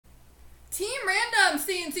Team Random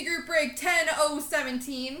C&C Group Break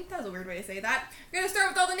 10-0-17. That was a weird way to say that. We're going to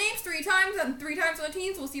start with all the names 3 times and 3 times on the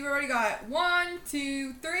teams. We'll see what we already got. 1,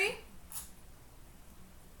 2, 3.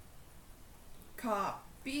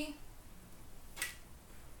 Copy.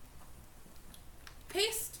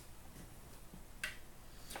 Paste.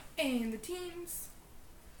 And the teams.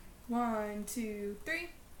 1, 2, 3.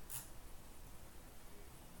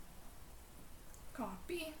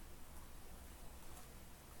 Copy.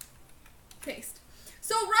 Paste.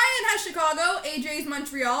 So Ryan has Chicago, AJ's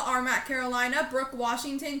Montreal, Armac Carolina, Brooke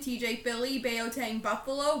Washington, TJ Philly, Bayotang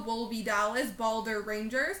Buffalo, Wolby Dallas, Balder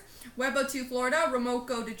Rangers, Webo2 Florida,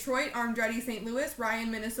 Romoko Detroit, Armdretti St. Louis, Ryan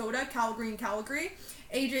Minnesota, Calgary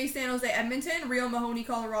AJ San Jose Edmonton, Rio Mahoney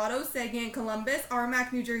Colorado, Sagan Columbus,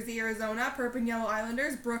 Armac New Jersey Arizona, Perpin Yellow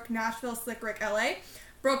Islanders, Brooke Nashville Slick Rick LA,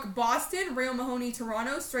 Brooke Boston, Rio Mahoney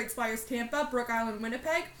Toronto, Strikes Flyers Tampa, Brook Island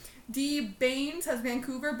Winnipeg, D. Baines has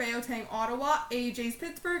Vancouver, Bayotang Ottawa, AJ's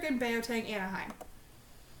Pittsburgh, and Bayotang Anaheim.